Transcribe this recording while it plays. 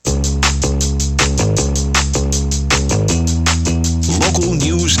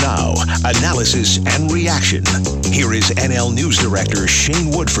now, analysis and reaction. Here is NL News Director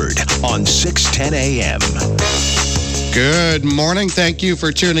Shane Woodford on 610 AM. Good morning. Thank you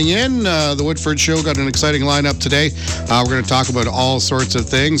for tuning in. The Woodford Show got an exciting lineup today. We're going to talk about all sorts of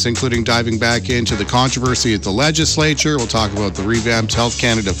things, including diving back into the controversy at the legislature. We'll talk about the revamped Health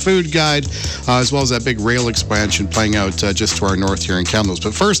Canada food guide, as well as that big rail expansion playing out just to our north here in Kamloops.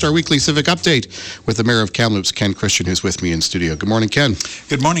 But first, our weekly civic update with the Mayor of Kamloops, Ken Christian, who's with me in studio. Good morning, Ken.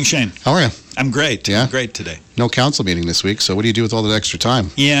 Good morning, Shane. How are you? I'm great. Yeah? I'm great today. No council meeting this week, so what do you do with all that extra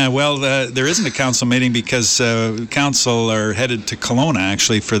time? Yeah, well, there isn't a council meeting because council are headed to Kelowna,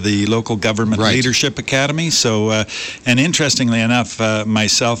 actually, for the Local Government Leadership Academy. So, and interestingly enough,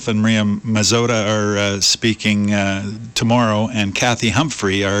 myself and Maria Mazzotta are speaking tomorrow, and Kathy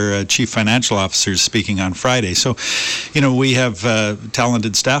Humphrey, our Chief Financial Officer, is speaking on Friday. So, you know, we have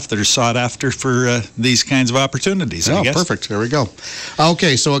talented staff that are sought after for these kinds of opportunities, I guess. Perfect. There we go.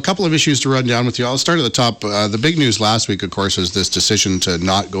 Okay, so a couple of issues to run down with you. I'll start at the top. The big news last week, of course, was this decision to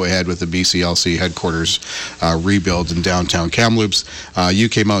not go ahead with the BCLC headquarters rebuild in downtown Kamloops. You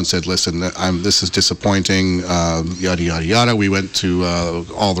came out and said, listen, this is disappointing, yada, yada, yada. We went to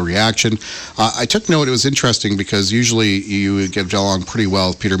all the reaction. I took note. It was interesting because usually you get along pretty well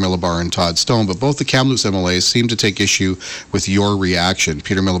with Peter Millibar and Todd Stone, but both the Kamloops MLAs seem to take issue with your reaction.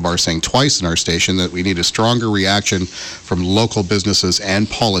 Peter Millibar saying twice in our station that we need a stronger reaction from local businesses and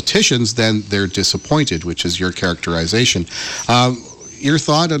politicians than they're disappointed, which is your characterization. Your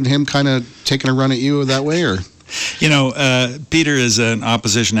thought on him kind of taking a run at you that way, or? You know, Peter is an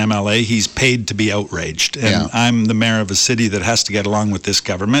opposition MLA. He's paid to be outraged. And I'm the mayor of a city that has to get along with this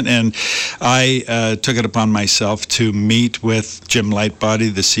government. And I took it upon myself to meet with Jim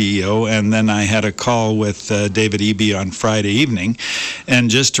Lightbody, the CEO, and then I had a call with David Eby on Friday evening. And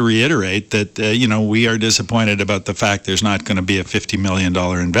just to reiterate that, you know, we are disappointed about the fact there's not going to be a $50 million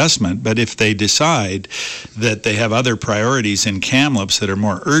investment. But if they decide that they have other priorities in Kamloops that are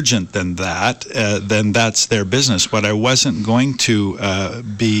more urgent than that, then that's their business. What I wasn't going to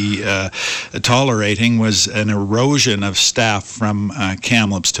be tolerating was an erosion of staff from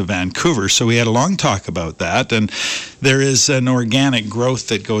Kamloops to Vancouver. So we had a long talk about that, and there is an organic growth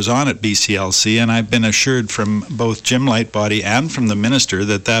that goes on at BCLC, and I've been assured from both Jim Lightbody and from the minister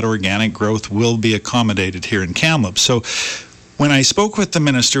that that organic growth will be accommodated here in Kamloops. So when I spoke with the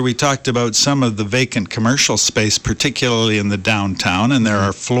minister, we talked about some of the vacant commercial space, particularly in the downtown, and there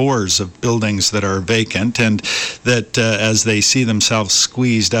are floors of buildings that are vacant, and that as they see themselves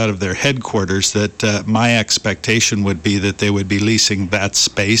squeezed out of their headquarters, that my expectation would be that they would be leasing that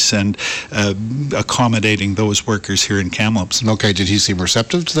space and accommodating those workers here in Kamloops. Okay, did he seem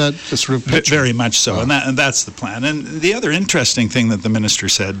receptive to that sort of pitch? Very much so, and that's the plan. And the other interesting thing that the minister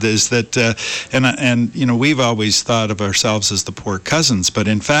said is that, and you know, we've always thought of ourselves as the poor cousins, but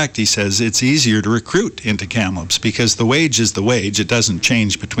in fact, he says it's easier to recruit into Kamloops because the wage is the wage. It doesn't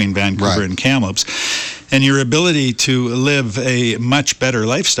change between Vancouver and Kamloops. And your ability to live a much better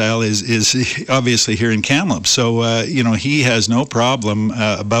lifestyle is obviously here in Kamloops. So, you know, he has no problem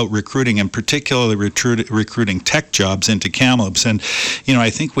about recruiting, and particularly recruiting tech jobs into Kamloops. And, you know, I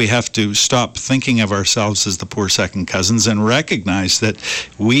think we have to stop thinking of ourselves as the poor second cousins and recognize that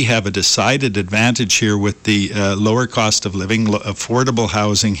we have a decided advantage here with the lower cost of living, affordable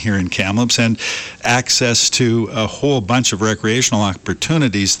housing here in Kamloops, and access to a whole bunch of recreational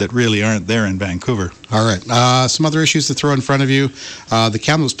opportunities that really aren't there in Vancouver. All right. Some other issues to throw in front of you. The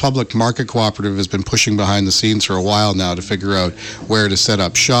Kamloops Public Market Cooperative has been pushing behind the scenes for a while now to figure out where to set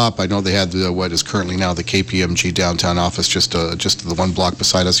up shop. I know they had what is currently now the KPMG downtown office just the one block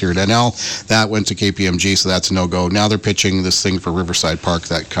beside us here at NL. That went to KPMG, so that's a no-go. Now they're pitching this thing for Riverside Park,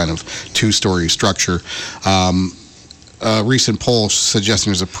 that kind of two-story structure. Recent poll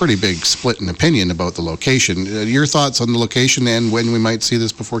suggesting there's a pretty big split in opinion about the location. Your thoughts on the location and when we might see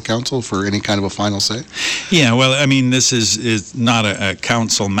this before council for any kind of a final say? Yeah, well, I mean, this is not a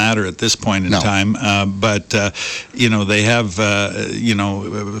council matter at this point in time, but, you know, they have, you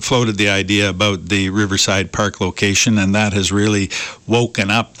know, floated the idea about the Riverside Park location, and that has really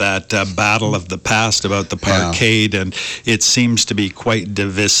woken up that battle of the past about the parkade, and it seems to be quite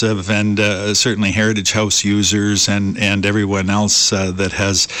divisive, and certainly Heritage House users and everyone else that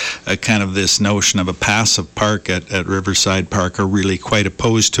has kind of this notion of a passive park at Riverside Park are really quite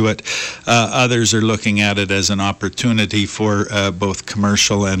opposed to it. Others are looking at it as an opportunity for both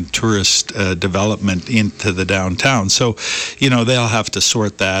commercial and tourist development into the downtown. So, you know, they'll have to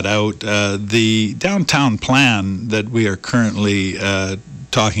sort that out. The downtown plan that we are currently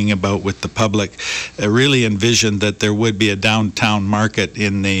talking about with the public really envisioned that there would be a downtown market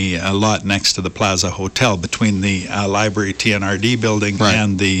in the lot next to the Plaza Hotel, between the library TNRD building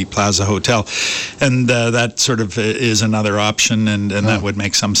and the Plaza Hotel. And that sort of is another option, and that would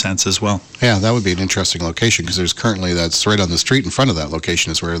make some sense as well. Yeah, that would be an interesting location, because there's currently, that's right on the street in front of that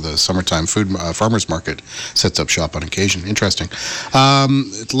location is where the summertime food farmers market sets up shop on occasion. Interesting.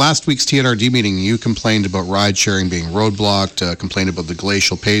 Last week's TNRD meeting, you complained about ride sharing being roadblocked, complained about the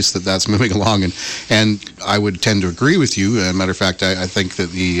glacial pace that's moving along, and I would tend to agree with you. As a matter of fact, I think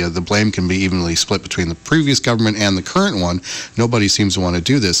that the blame can be evenly split between the previous government and the current one. Nobody seems to want to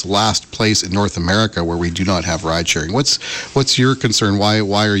do this. Last place in North America where we do not have ride sharing. What's your concern?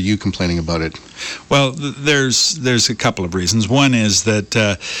 Why are you complaining about it? Well, there's a couple of reasons. One is that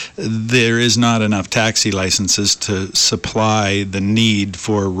there is not enough taxi licenses to supply the need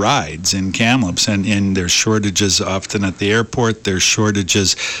for rides in Kamloops, and there's shortages often at the airport. There's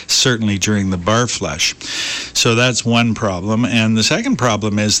shortages certainly during the bar flush. So that's one problem. And the second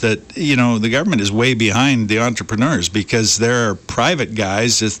problem is that, the government is way behind the entrepreneurs, because there are private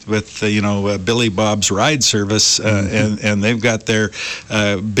guys with Billy Bob's ride service, and they've got their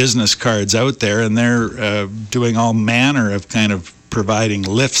business cards out there, and they're doing all manner of kind of providing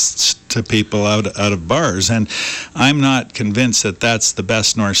lifts to people out of bars, and I'm not convinced that that's the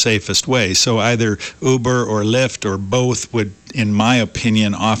best nor safest way. So either Uber or Lyft or both would, in my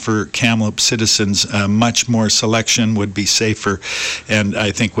opinion, offer Kamloops citizens much more selection, would be safer, and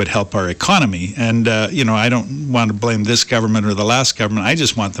I think would help our economy. And I don't want to blame this government or the last government. I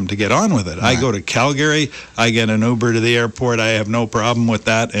just want them to get on with it. Right. I go to Calgary, I get an Uber to the airport, I have no problem with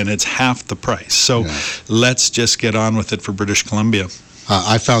that, and it's half the price. So let's just get on with it for British Columbia.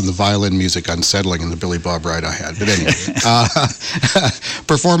 I found the violin music unsettling in the Billy Bob ride I had. But anyway,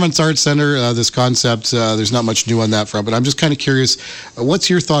 Performance Arts Center, this concept, there's not much new on that front, but I'm just kind of curious, what's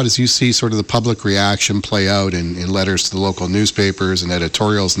your thought as you see sort of the public reaction play out in letters to the local newspapers and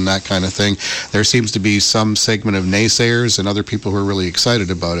editorials and that kind of thing? There seems to be some segment of naysayers and other people who are really excited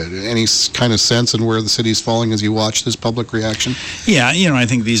about it. Any kind of sense in where the city's falling as you watch this public reaction? Yeah, I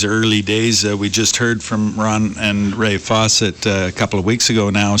think these are early days. We just heard from Ron and Ray Fawcett a couple of weeks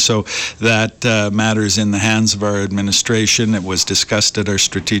ago now, so that matter's in the hands of our administration. It was discussed at our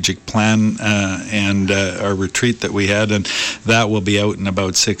strategic plan and our retreat that we had, and that will be out in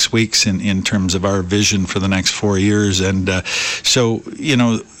about 6 weeks in terms of our vision for the next 4 years. And so,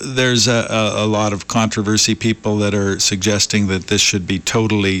 there's a lot of controversy, people that are suggesting that this should be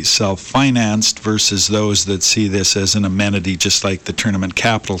totally self-financed versus those that see this as an amenity, just like the Tournament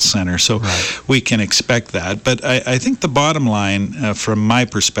Capital Center. So we can expect that. But I think the bottom line from my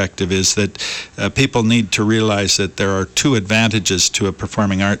perspective is that people need to realize that there are two advantages to a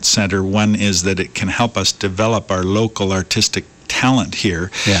performing arts center. One is that it can help us develop our local artistic talent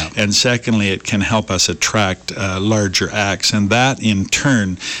here, and secondly, it can help us attract larger acts, and that in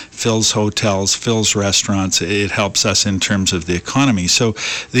turn fills hotels, fills restaurants. It helps us in terms of the economy. So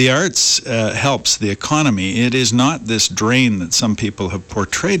the arts helps the economy. It is not this drain that some people have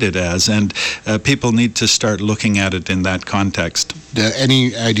portrayed it as, and people need to start looking at it in that context.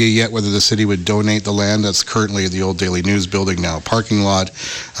 Any idea yet whether the city would donate the land that's currently the old Daily News building, now a parking lot,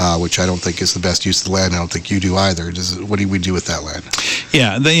 which I don't think is the best use of the land. I don't think you do either. What do we do with that land?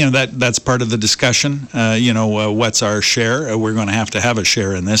 Yeah, that's part of the discussion. What's our share? We're going to have a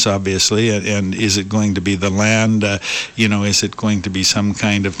share in this, obviously. And is it going to be the land? Is it going to be some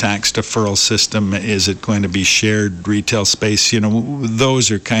kind of tax deferral system? Is it going to be shared retail space?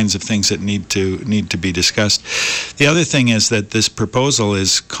 Those are kinds of things that need to be discussed. The other thing is that this proposal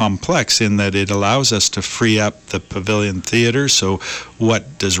is complex in that it allows us to free up the Pavilion Theatre. So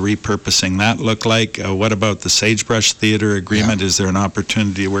what does repurposing that look like? What about the Sagebrush Theatre agreement? Is there an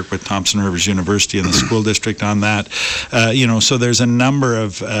opportunity to work with Thompson Rivers University and the school district on that? So there's a number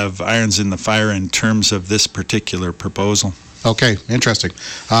of irons in the fire in terms of this particular proposal. Okay, interesting.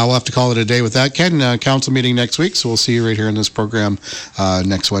 We'll have to call it a day with that. Ken, council meeting next week, so we'll see you right here in this program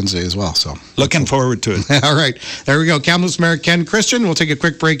next Wednesday as well. So looking forward to it. All right, there we go. Kamloops Mayor Ken Christian. We'll take a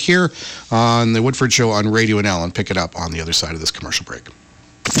quick break here on the Woodford Show on Radio NL and pick it up on the other side of this commercial break.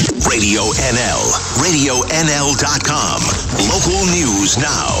 Radio NL, RadioNL.com. Local news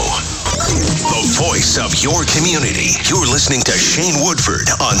now. The voice of your community. You're listening to Shane Woodford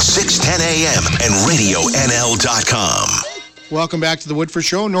on 610 AM and RadioNL.com. Welcome back to the Woodford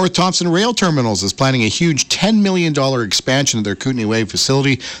Show. North Thompson Rail Terminals is planning a huge $10 million expansion of their Kootenay Way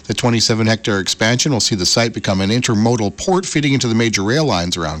facility. The 27-hectare expansion will see the site become an intermodal port feeding into the major rail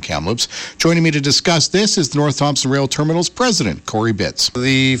lines around Kamloops. Joining me to discuss this is the North Thompson Rail Terminals President, Corey Bitts.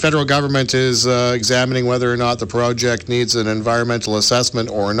 The federal government is examining whether or not the project needs an environmental assessment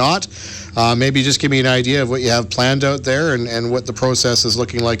or not. Maybe just give me an idea of what you have planned out there and what the process is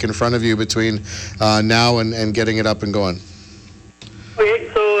looking like in front of you between now and getting it up and going.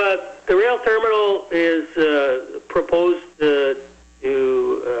 Okay, so the rail terminal is proposed to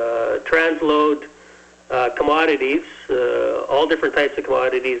transload commodities, all different types of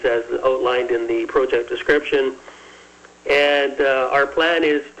commodities as outlined in the project description. And our plan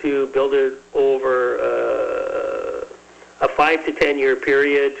is to build it over a 5 to 10 year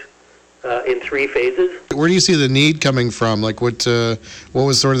period in 3 phases. Where do you see the need coming from? Like what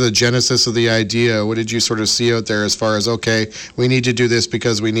was sort of the genesis of the idea? What did you sort of see out there as far as, okay, we need to do this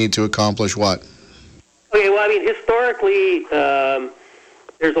because we need to accomplish what? Okay, well, I mean, historically,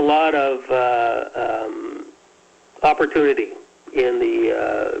 there's a lot of opportunity in the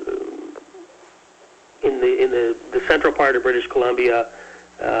central part of British Columbia,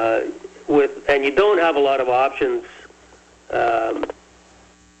 and you don't have a lot of options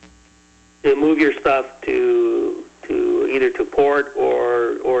to move your stuff to either to port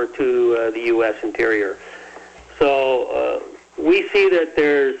or to the U.S. interior. So we see that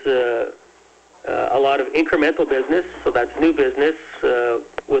there's a lot of incremental business. So that's new business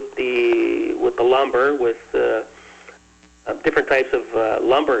with the lumber, with different types of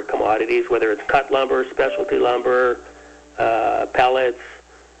lumber commodities, whether it's cut lumber, specialty lumber, pellets,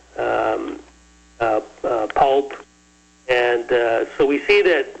 pulp. And so we see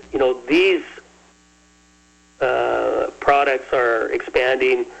that, these products are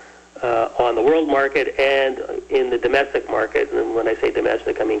expanding on the world market and in the domestic market. And when I say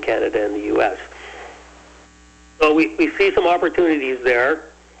domestic, I mean Canada and the U.S. So we see some opportunities there,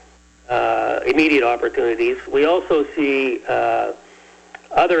 immediate opportunities. We also see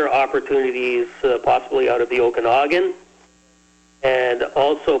other opportunities possibly out of the Okanagan and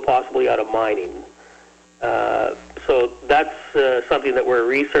also possibly out of mining. So that's something that we're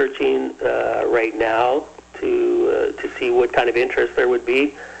researching right now to see what kind of interest there would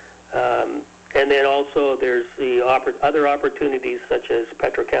be. And then also there's the other opportunities such as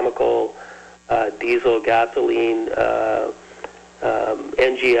petrochemical, diesel, gasoline,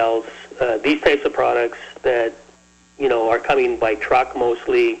 NGLs, these types of products that, are coming by truck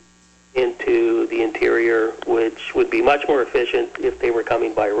mostly into the interior, which would be much more efficient if they were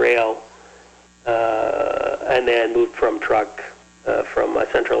coming by rail. And then moved from truck from a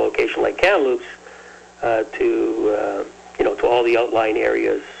central location like Kamloops to all the outlying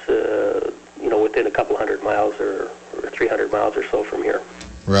areas, within a couple hundred miles or 300 miles or so from here.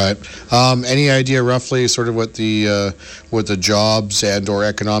 Right. Any idea roughly sort of what the jobs and or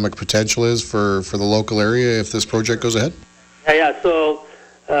economic potential is for the local area if this project goes ahead? Yeah. So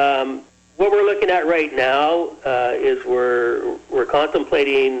what we're looking at right now is we're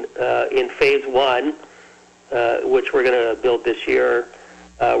contemplating in phase 1, which we're going to build this year.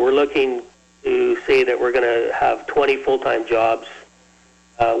 We're looking to say that we're going to have 20 full-time jobs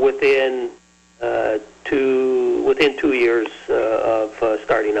within 2 years of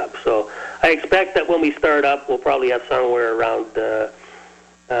starting up. So I expect that when we start up, we'll probably have somewhere around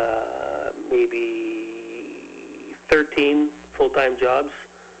maybe 13 full-time jobs.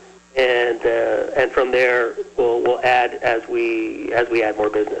 And from there we'll add as we add more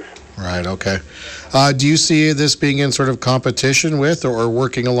business. Right. Okay. Do you see this being in sort of competition with or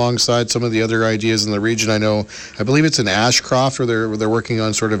working alongside some of the other ideas in the region? I believe it's in Ashcroft where they're working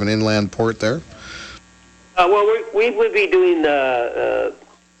on sort of an inland port there. Well, we would be doing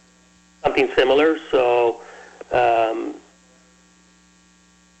something similar. So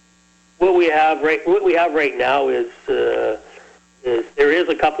what we have right now is there is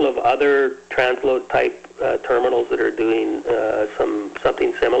a couple of other transload type terminals that are doing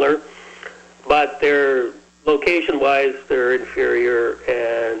something similar, but they're location-wise they're inferior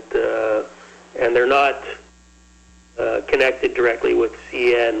and they're not connected directly with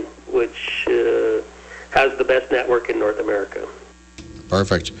CN, which has the best network in North America.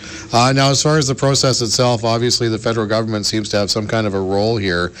 Perfect. Now, as far as the process itself, obviously the federal government seems to have some kind of a role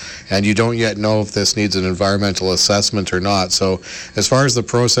here, and you don't yet know if this needs an environmental assessment or not. So as far as the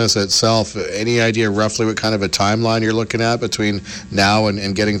process itself, any idea roughly what kind of a timeline you're looking at between now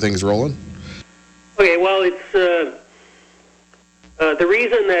and getting things rolling? Okay, well, it's the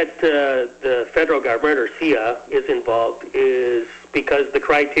reason that the federal government, or SIA, is involved is because the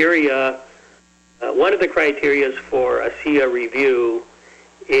criteria one of the criteria for a SIA review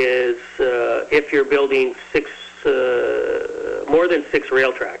is if you're building more than 6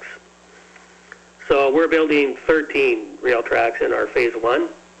 rail tracks. So we're building 13 rail tracks in our phase 1.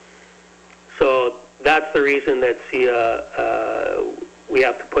 So that's the reason that SIA, we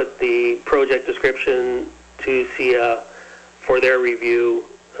have to put the project description to SIA for their review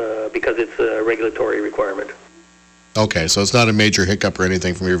because it's a regulatory requirement. Okay, so it's not a major hiccup or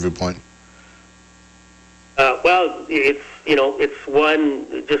anything from your viewpoint? Well, it's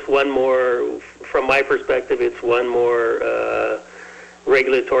just one more, from my perspective, it's one more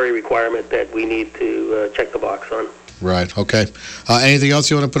regulatory requirement that we need to check the box on. Right, okay. Anything else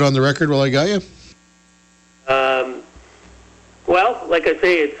you want to put on the record while I got you? Well, like I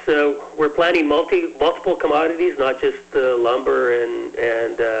say, it's we're planning multiple commodities, not just lumber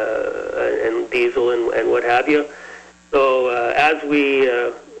and diesel and what have you. So as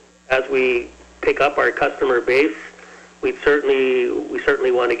we pick up our customer base, we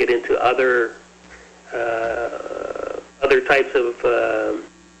certainly want to get into other types of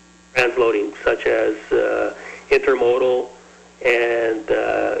transloading, such as intermodal and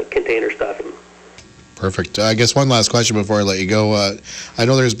container stuffing. Perfect. I guess one last question before I let you go. I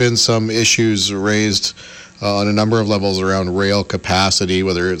know there's been some issues raised on a number of levels around rail capacity,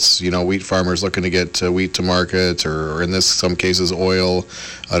 whether it's wheat farmers looking to get wheat to market, or in some cases oil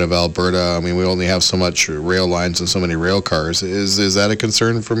out of Alberta. I mean, we only have so much rail lines and so many rail cars. Is that a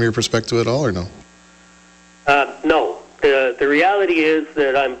concern from your perspective at all, or no? No. The reality is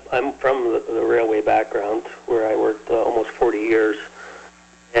that I'm from the railway background, where I worked almost 40 years,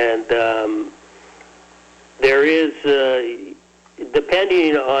 and there is.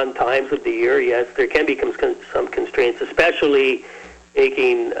 Depending on times of the year, yes, there can be some constraints, especially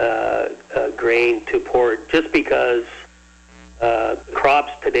taking grain to port, just because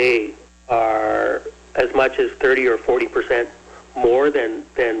crops today are as much as 30 or 40% more than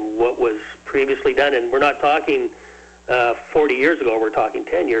what was previously done. And we're not talking 40 years ago, we're talking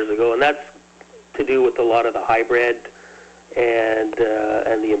 10 years ago, and that's to do with a lot of the hybrid and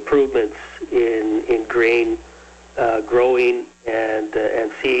the improvements in grain growing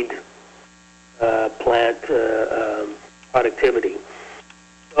and seed plant productivity.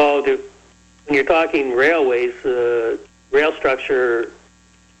 So when you're talking railways, rail structure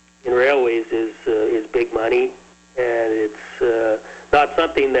in railways is big money, and it's not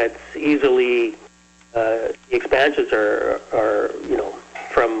something that's easily. The expansions are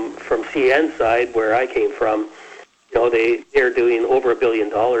from CN's side, where I came from. They're doing over $1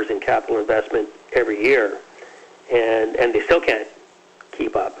 billion in capital investment every year. And they still can't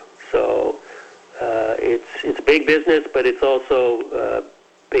keep up. So it's big business, but it's also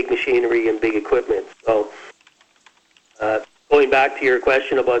big machinery and big equipment. So going back to your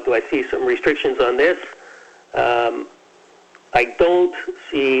question about do I see some restrictions on this, I don't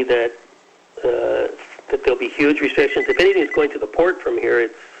see that there'll be huge restrictions. If anything is going to the port from here,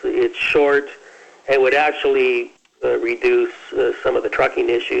 it's short and would actually reduce some of the trucking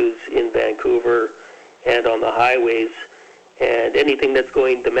issues in Vancouver and on the highways, and anything that's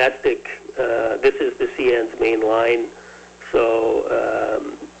going domestic, this is the CN's main line, so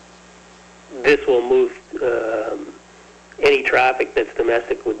this will move any traffic that's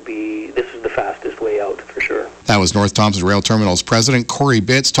domestic this is the fastest way out for sure. That was North Thompson Rail Terminal's President Corey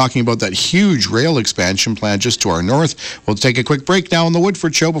Bitts talking about that huge rail expansion plan just to our north. We'll take a quick break now on the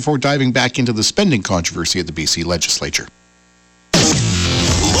Woodford Show before diving back into the spending controversy at the BC Legislature.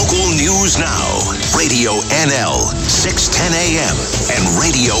 Local news now. Radio NL, 610 AM and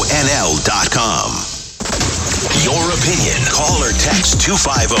RadioNL.com. Your opinion. Call or text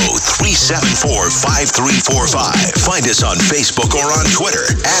 250-374-5345. Find us on Facebook or on Twitter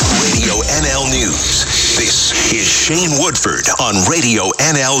at Radio NL News. This is Shane Woodford on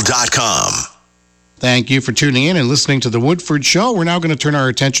RadioNL.com. Thank you for tuning in and listening to The Woodford Show. We're now going to turn our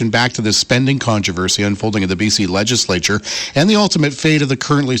attention back to the spending controversy unfolding at the BC Legislature and the ultimate fate of the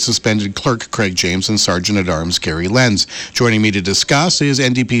currently suspended Clerk Craig James and Sergeant-at-Arms Gary Lenz. Joining me to discuss is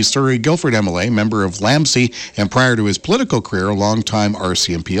NDP Surrey Guildford MLA, member of LAMC, and prior to his political career, a longtime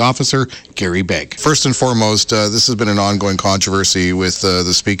RCMP officer, Gary Begg. First and foremost, this has been an ongoing controversy with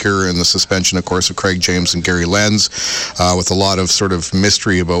the Speaker and the suspension, of course, of Craig James and Gary Lenz, with a lot of sort of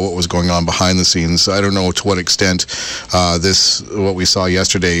mystery about what was going on behind the scenes. I don't know to what extent what we saw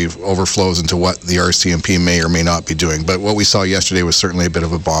yesterday overflows into what the RCMP may or may not be doing. But what we saw yesterday was certainly a bit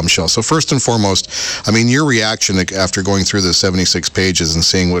of a bombshell. So first and foremost, I mean, your reaction after going through the 76 pages and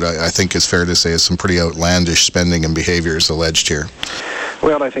seeing what I think is fair to say is some pretty outlandish spending and behaviors alleged here.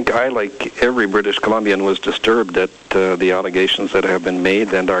 Well, I think I, like every British Columbian, was disturbed at the allegations that have been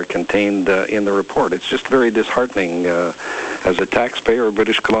made and are contained in the report. It's just very disheartening as a taxpayer of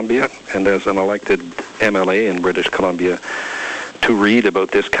British Columbia and as an elected MLA in British Columbia to read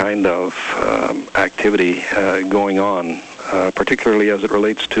about this kind of activity going on, particularly as it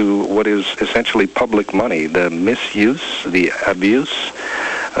relates to what is essentially public money. The misuse, the abuse,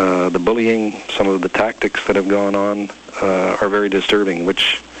 the bullying, some of the tactics that have gone on are very disturbing,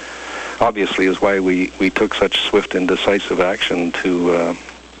 which obviously is why we took such swift and decisive action to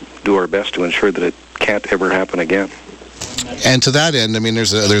do our best to ensure that it can't ever happen again. And to that end, I mean,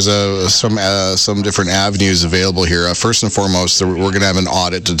 there's some different avenues available here. First and foremost, we're going to have an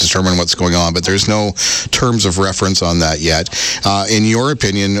audit to determine what's going on, but there's no terms of reference on that yet. In your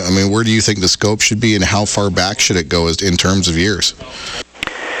opinion, I mean, where do you think the scope should be, and how far back should it go in terms of years?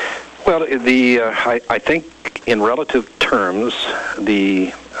 Well, I think in relative terms,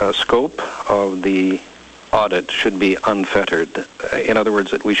 the scope of the audit should be unfettered. In other words,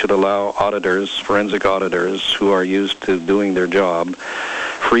 that we should allow auditors, forensic auditors, who are used to doing their job,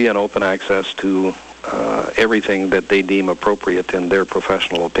 free and open access to everything that they deem appropriate in their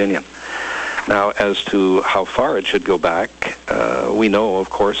professional opinion. Now, as to how far it should go back, we know, of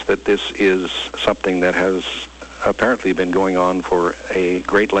course, that this is something that has apparently been going on for a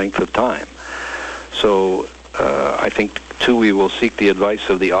great length of time. So I think, too, we will seek the advice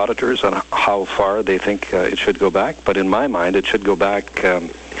of the auditors on how far they think it should go back. But in my mind, it should go back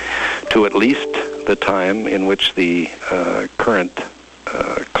to at least the time in which the current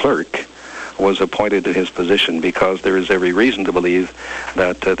clerk was appointed to his position, because there is every reason to believe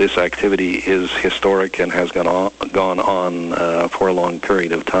that this activity is historic and has gone on for a long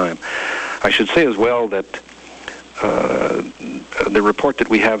period of time. I should say as well that the report that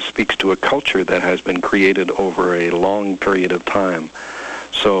we have speaks to a culture that has been created over a long period of time.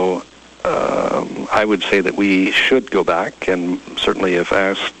 So I would say that we should go back, and certainly if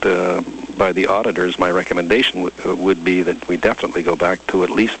asked by the auditors, my recommendation would be that we definitely go back to at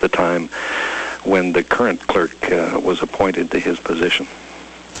least the time when the current clerk was appointed to his position.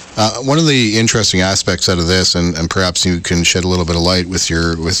 One of the interesting aspects out of this, and perhaps you can shed a little bit of light with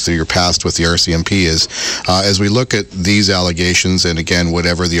your past with the RCMP, is as we look at these allegations, and again,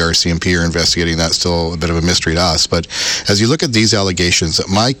 whatever the RCMP are investigating, that's still a bit of a mystery to us. But as you look at these allegations,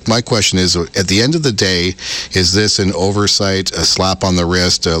 my question is, at the end of the day, is this an oversight, a slap on the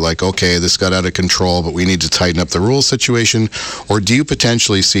wrist, like, okay, this got out of control, but we need to tighten up the rules situation, or do you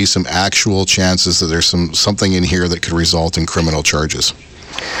potentially see some actual chances that there's something in here that could result in criminal charges?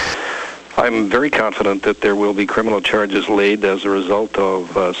 I'm very confident that there will be criminal charges laid as a result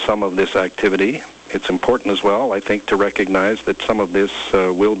of some of this activity. It's important as well, I think, to recognize that some of this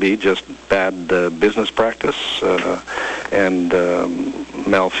will be just bad business practice and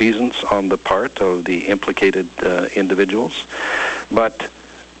malfeasance on the part of the implicated individuals. But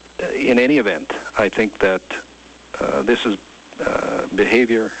in any event, I think that this is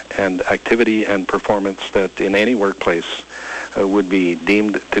behavior and activity and performance that in any workplace would be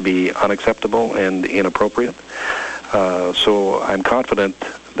deemed to be unacceptable and inappropriate. So I'm confident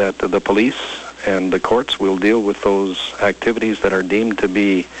that the police and the courts will deal with those activities that are deemed to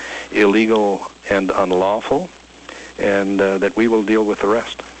be illegal and unlawful, and that we will deal with the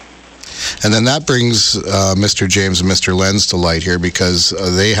rest. And then that brings Mr. James and Mr. Lenz to light here, because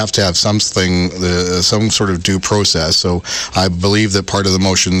they have to have some sort of due process. So I believe that part of the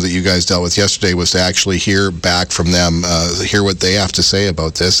motion that you guys dealt with yesterday was to actually hear back from them, hear what they have to say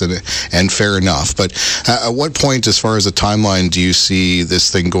about this, and fair enough. But at what point, as far as a timeline, do you see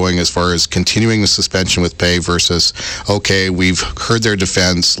this thing going, as far as continuing the suspension with pay versus, okay, we've heard their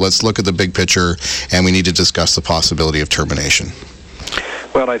defense, let's look at the big picture, and we need to discuss the possibility of termination?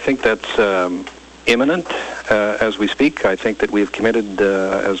 Well, I think that's imminent as we speak. I think that we've committed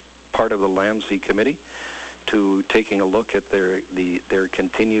as part of the LAMSI committee to taking a look at their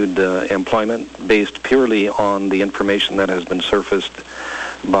continued employment based purely on the information that has been surfaced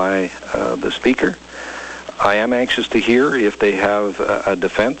by the Speaker. I am anxious to hear if they have a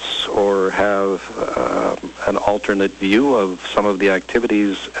defense or have an alternate view of some of the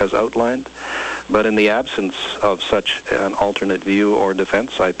activities as outlined. But in the absence of such an alternate view or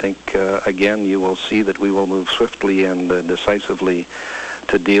defense, I think, again, you will see that we will move swiftly and decisively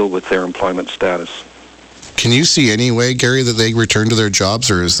to deal with their employment status. Can you see any way, Gary, that they return to their jobs,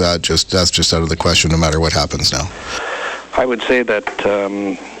 or is that's just out of the question no matter what happens now? I would say that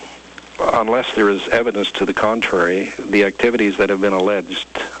unless there is evidence to the contrary, the activities that have been alleged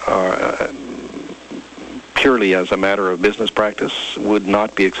are purely as a matter of business practice would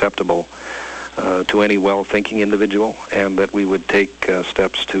not be acceptable to any well-thinking individual, and that we would take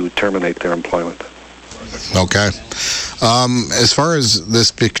steps to terminate their employment. Okay. As far as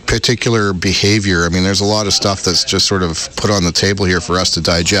this particular behavior, I mean, there's a lot of stuff that's just sort of put on the table here for us to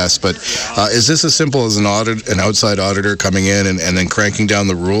digest, but is this as simple as an outside auditor coming in and then cranking down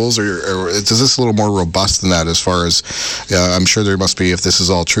the rules, or is this a little more robust than that as far as, I'm sure there must be, if this is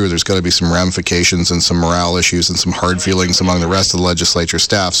all true, there's got to be some ramifications and some morale issues and some hard feelings among the rest of the legislature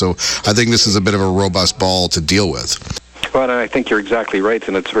staff, so I think this is a bit of a robust ball to deal with. Well, I think you're exactly right,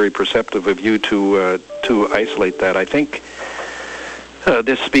 and it's very perceptive of you to isolate that. I think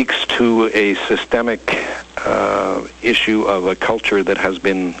this speaks to a systemic issue of a culture that has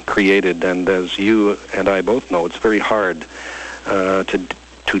been created, and as you and I both know, it's very hard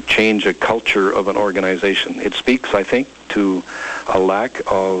to change a culture of an organization. It speaks, I think, to a lack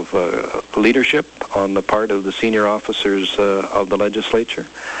of leadership on the part of the senior officers of the legislature.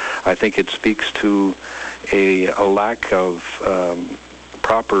 I think it speaks to a lack of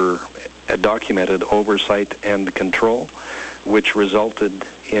proper documented oversight and control, which resulted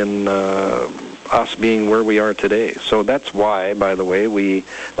in us being where we are today. So that's why, by the way, we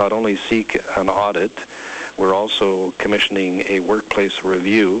not only seek an audit, we're also commissioning a workplace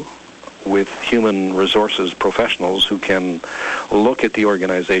review with human resources professionals who can look at the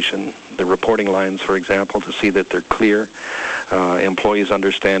organization, the reporting lines, for example, to see that they're clear, employees'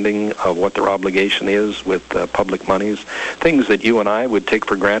 understanding of what their obligation is with public monies, things that you and I would take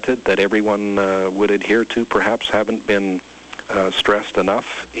for granted that everyone would adhere to, perhaps haven't been stressed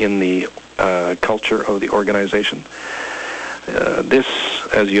enough in the culture of the organization. This,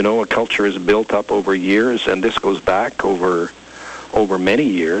 as you know, a culture is built up over years, and this goes back over many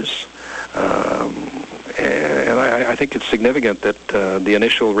years. And I think it's significant that the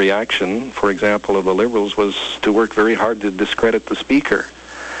initial reaction, for example, of the Liberals was to work very hard to discredit the Speaker.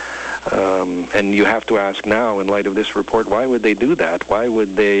 And you have to ask now, in light of this report, why would they do that? Why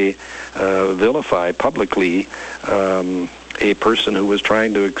would they vilify publicly a person who was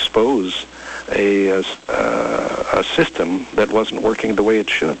trying to expose a system that wasn't working the way it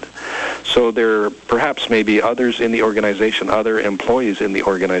should? So there perhaps may be others in the organization, other employees in the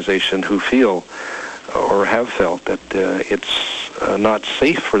organization who feel or have felt that it's not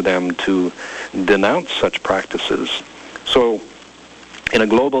safe for them to denounce such practices. So in a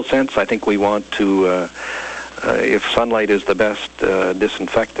global sense, I think we want to, if sunlight is the best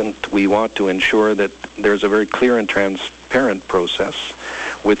disinfectant, we want to ensure that there's a very clear and transparent process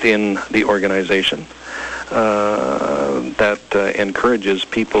within the organization that encourages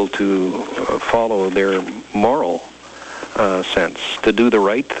people to follow their moral sense, to do the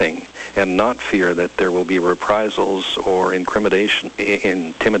right thing, and not fear that there will be reprisals or intimidation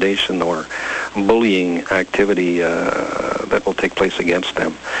or bullying activity that will take place against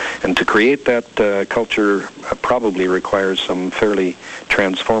them. And to create that culture probably requires some fairly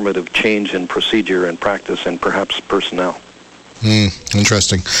transformative change in procedure and practice and perhaps personnel.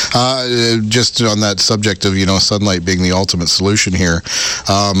 Interesting. Just on that subject of, sunlight being the ultimate solution here,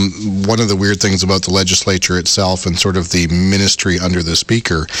 one of the weird things about the legislature itself and sort of the ministry under the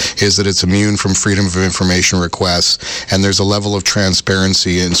Speaker is that it's immune from freedom of information requests, and there's a level of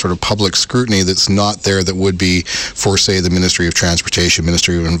transparency and sort of public scrutiny that's not there that would be for, say, the Ministry of Transportation,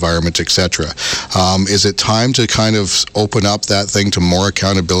 Ministry of Environment, etc. Is it time to kind of open up that thing to more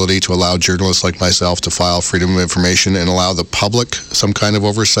accountability, to allow journalists like myself to file freedom of information and allow the public some kind of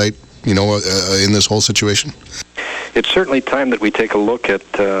oversight, in this whole situation? It's certainly time that we take a look at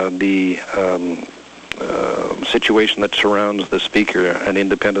the situation that surrounds the Speaker, an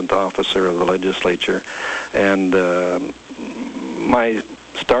independent officer of the legislature. And my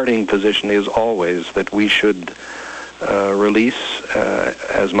starting position is always that we should release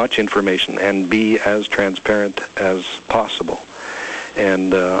as much information and be as transparent as possible.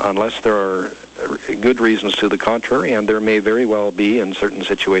 And unless there are good reasons to the contrary, and there may very well be in certain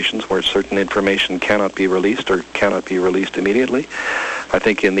situations where certain information cannot be released or cannot be released immediately, I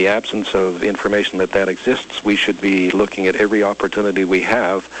think in the absence of information that exists, we should be looking at every opportunity we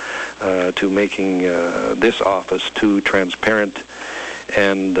have to making this office too transparent,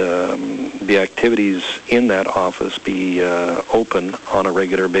 and the activities in that office be open on a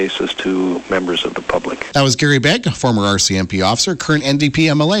regular basis to members of the public. That was Gary Begg, former RCMP officer, current NDP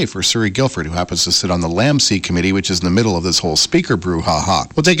MLA for Surrey Guildford, who happens to sit on the LAMC committee, which is in the middle of this whole Speaker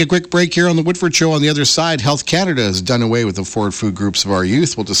brouhaha. We'll take a quick break here on the Woodford Show. On the other side, Health Canada has done away with the Ford food groups of our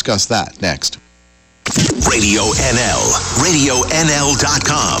youth. We'll discuss that next. Radio NL,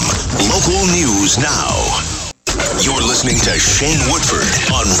 RadioNL.com. Local news now. You're listening to Shane Woodford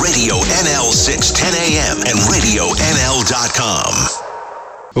on Radio NL 610 AM and RadioNL.com.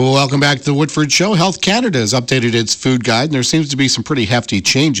 Well, welcome back to the Woodford Show. Health Canada has updated its food guide, and there seems to be some pretty hefty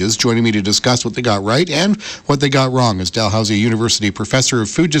changes. Joining me to discuss what they got right and what they got wrong is Dalhousie University Professor of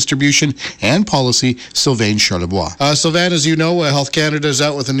Food Distribution and Policy, Sylvain Charlebois. Sylvain, as you know, Health Canada is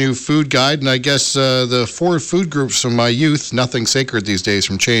out with a new food guide, and I guess the 4 food groups from my youth, nothing sacred these days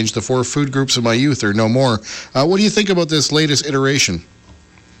from change, the 4 food groups of my youth are no more. What do you think about this latest iteration?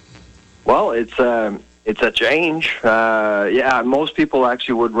 Well, it's a change. Most people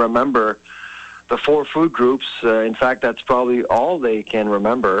actually would remember the 4 food groups. In fact, that's probably all they can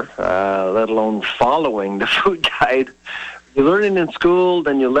remember, let alone following the food guide. You learn it in school,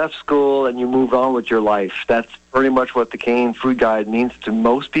 then you left school, and you moved on with your life. That's pretty much what the Canadian Food Guide means to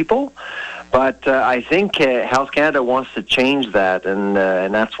most people. But I think Health Canada wants to change that, and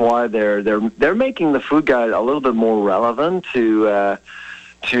that's why they're making the food guide a little bit more relevant to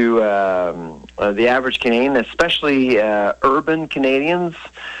the average Canadian, especially urban Canadians.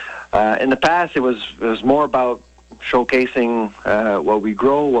 In the past, it was more about showcasing what we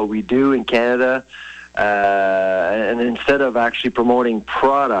grow, what we do in Canada, and instead of actually promoting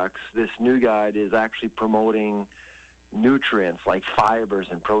products, this new guide is actually promoting nutrients like fibers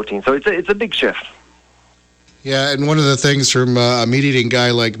and protein. So it's a big shift. Yeah, and one of the things from a meat-eating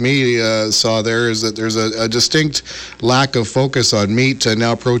guy like me saw there is that there's a distinct lack of focus on meat.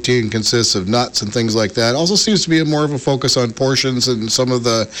 Now protein consists of nuts and things like that. Also seems to be more of a focus on portions and some of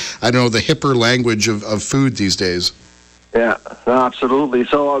the, the hipper language of food these days. Yeah, absolutely.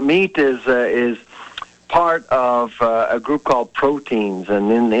 So meat is part of a group called proteins,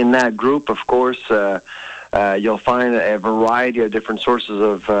 and in that group, of course, you'll find a variety of different sources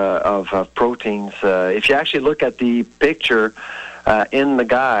of proteins. If you actually look at the picture in the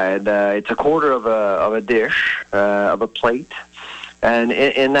guide, it's a quarter of a dish, of a plate. And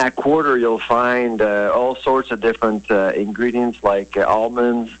in that quarter, you'll find all sorts of different ingredients like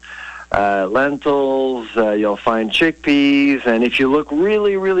almonds, lentils, you'll find chickpeas. And if you look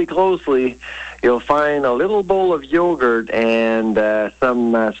really, really closely, you'll find a little bowl of yogurt and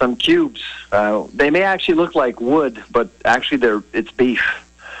some cubes. They may actually look like wood, but actually it's beef.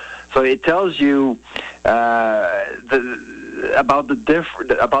 So it tells you about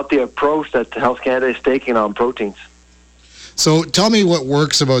the approach that Health Canada is taking on proteins. So tell me what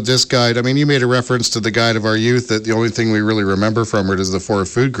works about this guide. I mean, you made a reference to the guide of our youth that the only thing we really remember from it is the 4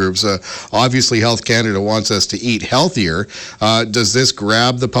 food groups. Obviously, Health Canada wants us to eat healthier. Does this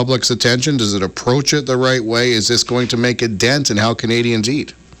grab the public's attention? Does it approach it the right way? Is this going to make a dent in how Canadians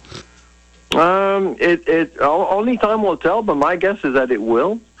eat? Only time will tell, but my guess is that it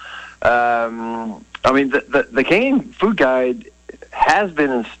will. The Canadian Food Guide has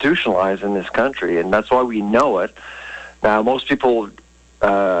been institutionalized in this country, and that's why we know it. Now, most people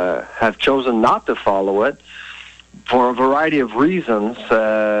have chosen not to follow it for a variety of reasons.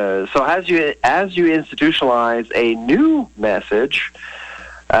 So as you institutionalize a new message,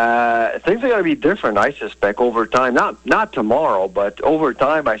 things are going to be different, I suspect, over time. Not tomorrow, but over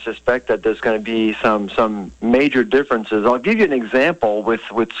time, I suspect that there's going to be some major differences. I'll give you an example with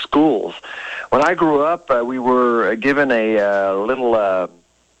schools. When I grew up, we were given a little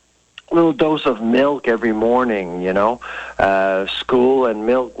dose of milk every morning, school and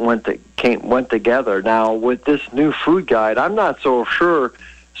milk went together. Now, with this new food guide, I'm not so sure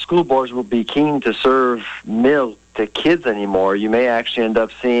school boards will be keen to serve milk to kids anymore. You may actually end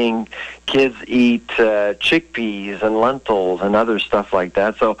up seeing kids eat chickpeas and lentils and other stuff like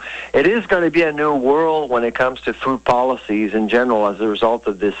that. So it is going to be a new world when it comes to food policies in general as a result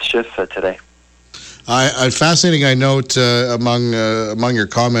of this shift today. Fascinating, I note among your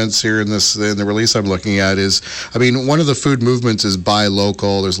comments here in the release I'm looking at is, one of the food movements is buy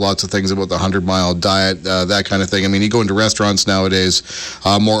local. There's lots of things about the 100-mile diet, that kind of thing. You go into restaurants nowadays,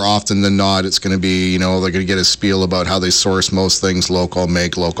 more often than not, it's going to be, they're going to get a spiel about how they source most things local,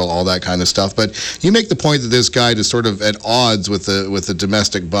 make local, all that kind of stuff. But you make the point that this guide is sort of at odds with the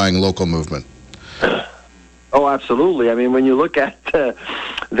domestic buying local movement. Oh, absolutely. When you look at the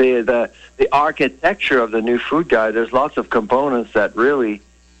architecture of the new food guide, there's lots of components that really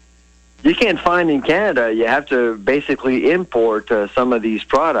you can't find in Canada. You have to basically import some of these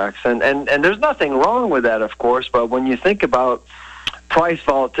products. And there's nothing wrong with that, of course, but when you think about price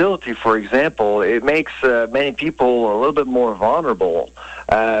volatility, for example, it makes many people a little bit more vulnerable.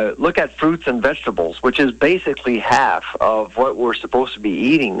 Look at fruits and vegetables, which is basically half of what we're supposed to be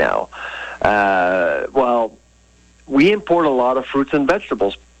eating now. We import a lot of fruits and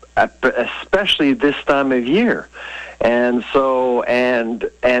vegetables, especially this time of year. And so, and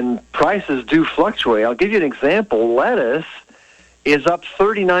prices do fluctuate. I'll give you an example. Lettuce is up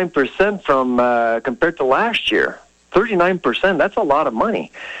 39% from compared to last year. 39%, that's a lot of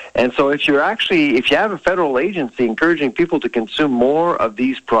money. And so if you have a federal agency encouraging people to consume more of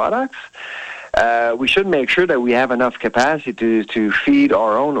these products, we should make sure that we have enough capacity to feed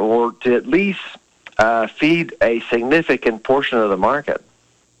our own, or to at least feed a significant portion of the market.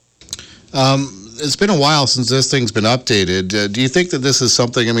 It's been a while since this thing's been updated. Do you think that this is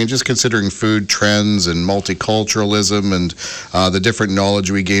something, I mean, just considering food trends and multiculturalism and the different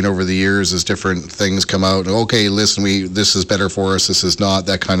knowledge we gain over the years as different things come out, okay, listen, this is better for us, this is not,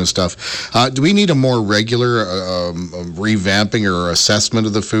 that kind of stuff. Do we need a more regular revamping or assessment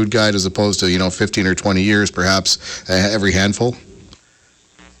of the food guide as opposed to, 15 or 20 years, perhaps, every handful?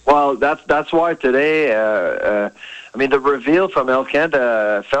 Well, that's why today, the reveal from Health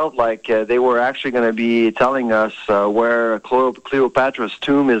Canada felt like they were actually going to be telling us where Cleopatra's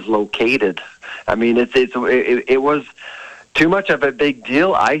tomb is located. I mean, it was too much of a big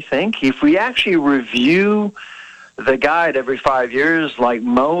deal, I think. If we actually review the guide every 5 years, like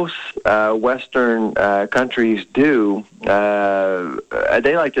most Western countries do, a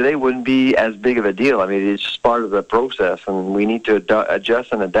day like today wouldn't be as big of a deal. I mean, it's just part of the process, and we need to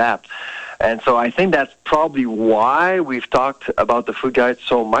adjust and adapt. And so I think that's probably why we've talked about the food guide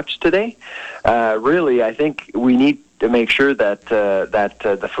so much today. Really, I think we need to make sure that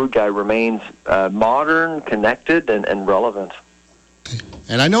the food guide remains modern, connected, and relevant.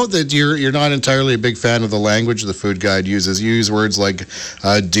 And I know that you're not entirely a big fan of the language the food guide uses. You use words like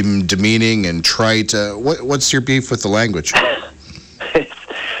demeaning and trite. What's your beef with the language?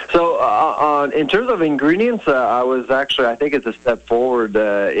 So, in terms of ingredients, I think it's a step forward.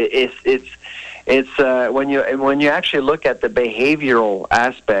 It's when you actually look at the behavioral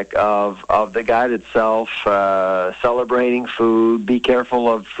aspect of the guide itself, celebrating food, be careful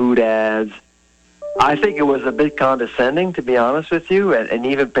of food ads. I think it was a bit condescending, to be honest with you, and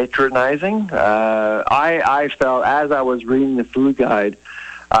even patronizing. I felt, as I was reading the food guide,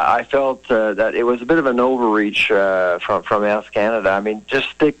 I felt that it was a bit of an overreach from Health Canada. I mean, just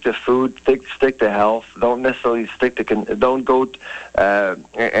stick to food, stick to health. Don't necessarily don't go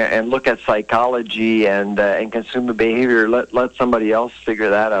and look at psychology and consumer behavior. Let somebody else figure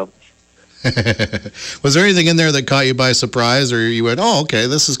that out. Was there anything in there that caught you by surprise, or you went, "Oh, okay,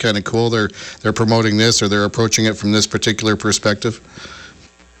 this is kind of cool. They're promoting this, or they're approaching it from this particular perspective"?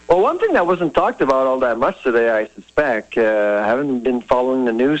 Well, one thing that wasn't talked about all that much today, I suspect, I haven't been following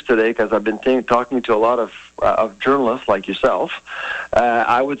the news today because I've been talking to a lot of journalists like yourself.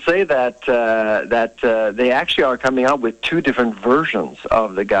 I would say that they actually are coming out with two different versions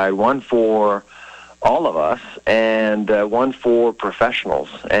of the guide, one for all of us and one for professionals.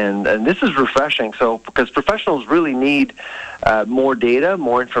 And this is refreshing, because professionals really need more data,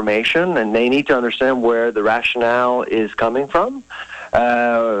 more information, and they need to understand where the rationale is coming from.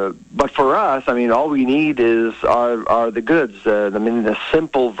 But for us, I mean, all we need are the goods, the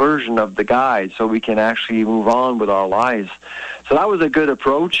simple version of the guide, so we can actually move on with our lives. So that was a good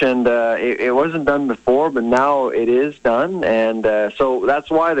approach, and it wasn't done before, but now it is done, and so that's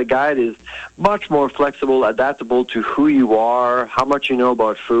why the guide is much more flexible, adaptable to who you are, how much you know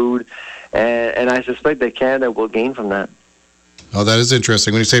about food, and I suspect that Canada will gain from that. Oh, that is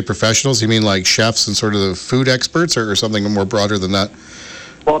interesting. When you say professionals, you mean like chefs and sort of the food experts, or something more broader than that?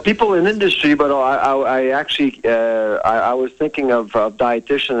 Well, people in industry, but I actually I was thinking of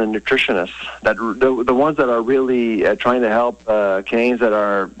dietitians and nutritionists, that the ones that are really trying to help Canadians that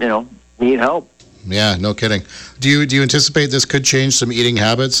are need help. Yeah, no kidding. Do you anticipate this could change some eating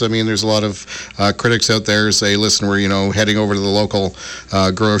habits? I mean, there's a lot of critics out there who say, listen, we're heading over to the local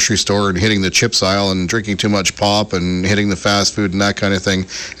grocery store and hitting the chips aisle and drinking too much pop and hitting the fast food and that kind of thing.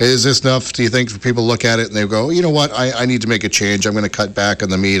 Is this enough, do you think, for people to look at it and they go, you know what, I need to make a change. I'm going to cut back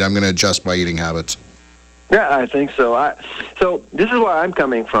on the meat. I'm going to adjust my eating habits. Yeah, I think so. So this is where I'm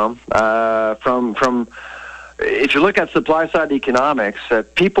coming from. If you look at supply-side economics,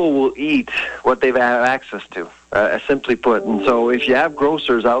 people will eat what they've had access to, simply put. And so if you have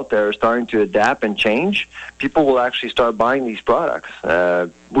grocers out there starting to adapt and change, people will actually start buying these products.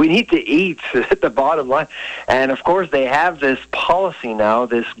 We need to eat at the bottom line. And, of course, they have this policy now,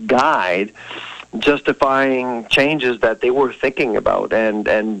 this guide, justifying changes that they were thinking about.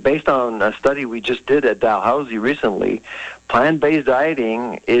 And based on a study we just did at Dalhousie recently, plant-based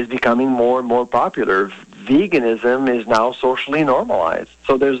dieting is becoming more and more popular. Veganism is now socially normalized.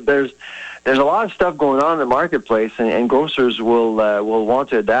 So there's a lot of stuff going on in the marketplace, and grocers will want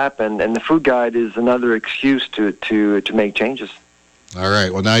to adapt, and the food guide is another excuse to make changes. All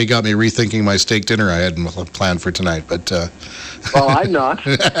right. Well, now you got me rethinking my steak dinner I had planned for tonight. But well, I'm not.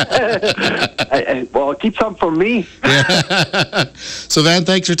 Well, keep some for me. Yeah. So, Van,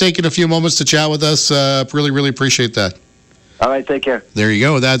 thanks for taking a few moments to chat with us. Really, really appreciate that. All right, take care. There you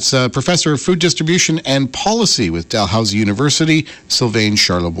go. That's Professor of Food Distribution and Policy with Dalhousie University, Sylvain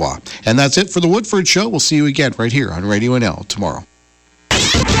Charlebois. And that's it for the Woodford Show. We'll see you again right here on Radio NL tomorrow.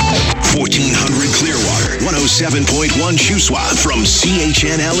 1400 Clearwater, 107.1 Shuswap from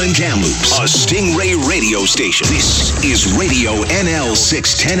CHNL in Kamloops, a Stingray radio station. This is Radio NL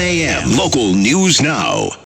 610 AM, local news now.